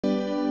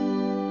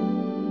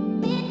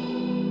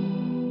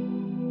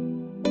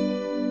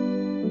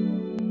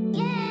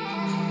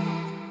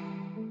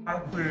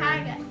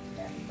Hi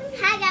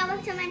guys,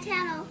 welcome to my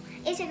channel.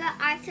 It's your girl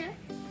R to the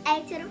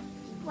A to the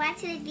Y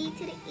to the D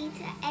to the E to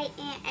the A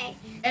and A.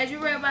 As you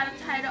read by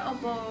the title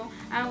above,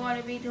 I'm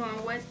going to be doing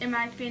what's in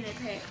my Fanny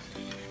pack.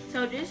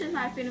 So this is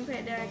my Fanny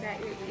pack that I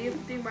got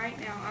everything right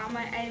now. All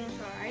my items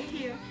are right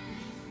here.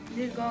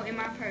 This go in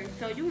my purse.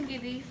 So you can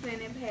get these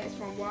Fanny packs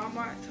from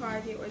Walmart,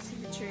 Target, or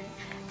Signature.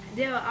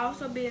 They will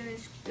also be in the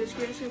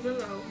description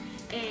below.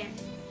 And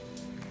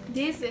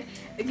this is,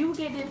 you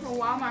can get this from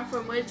Walmart for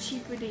a much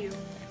cheaper deal.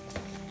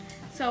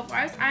 So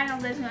first item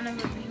that's gonna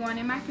be going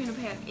in my Fanny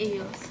pack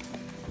is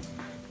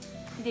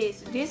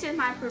this. This is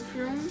my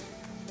perfume.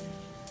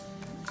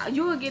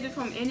 You will get it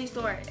from any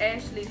store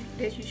actually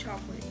that you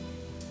shop with.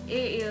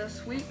 It is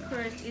sweet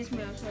crust. It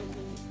smells so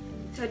good.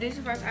 So this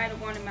is the first item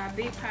going in my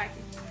big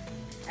pocket.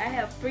 I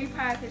have 3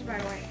 pockets by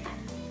the way.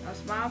 A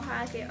small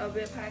pocket, a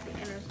big pocket,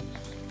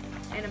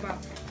 and a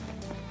bottle.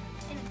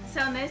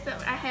 So next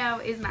up I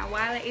have is my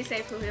wallet. It's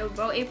a for real,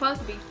 bro. It's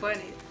supposed to be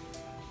funny.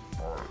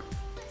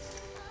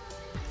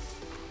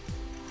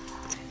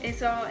 And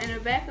so in the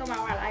back of my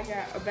wallet I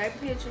got a baby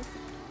picture.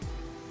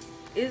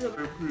 It's a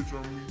baby picture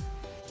of me.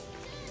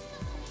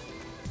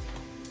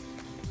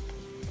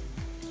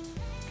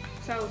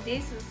 So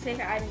this is the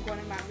second item going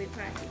in my big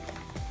pocket.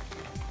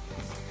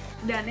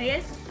 The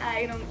next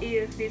item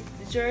is this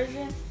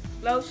Jergens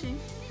lotion.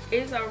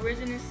 It's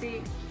original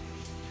scent.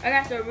 I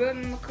got the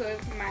original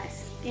because my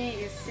skin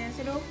is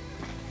sensitive.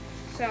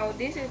 So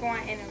this is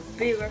going in a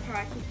bigger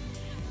pocket.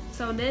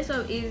 So next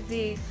up is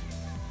this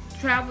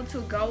travel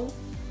to go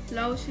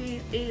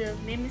lotion. It is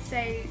lemon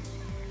sage.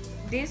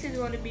 This is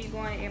going to be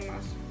going in my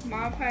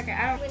small pocket.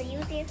 I don't really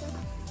use this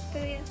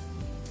for real.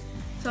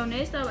 So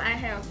next up I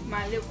have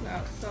my lip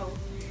gloss. So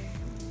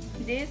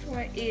this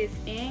one is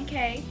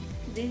NK.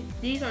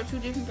 These are 2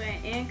 different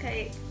brands,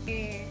 NK,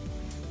 and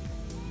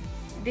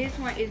this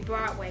one is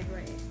Broadway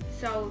brand.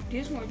 So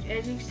this one,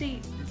 as you can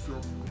see,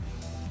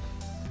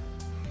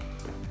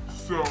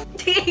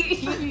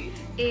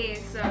 and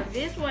so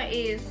this one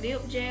is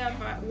lip gel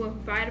with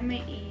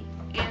vitamin E,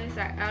 and it's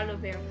like aloe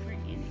vera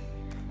print in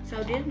it.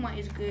 So this one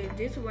is good.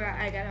 This is what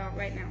I got on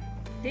right now.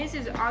 This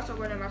is also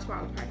one of my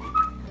smallest pockets.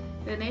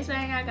 The next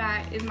thing I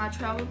got is my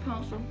travel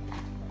pencil.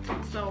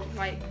 So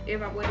like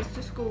if I wear this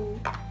to school,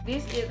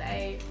 this is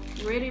a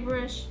ready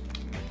brush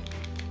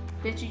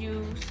that you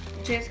use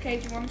just in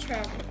case you want to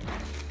travel.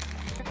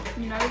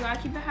 You know, you gotta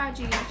keep it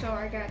hygienic, so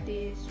I got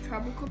this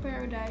Tropical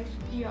Paradise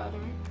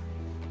deodorant.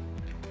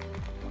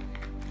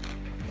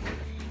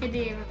 And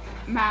then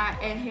my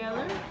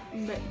inhaler,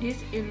 but this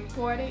is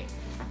imported.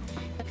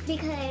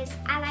 Because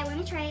I like when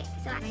it trade,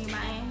 so I need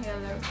my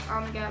inhaler. I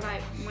only got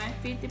like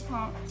 150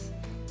 pumps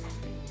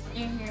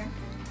in here.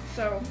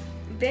 So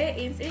that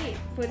is it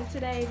for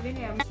today's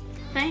video.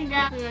 Thank you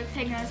guys for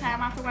taking the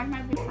time out to watch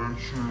my video. Make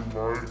sure you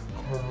like,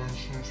 comment,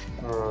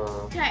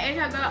 subscribe. Okay, it's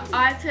your girl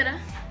R to the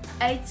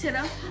A to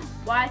the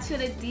Y to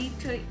the D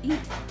to the E to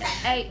the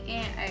A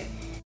and A.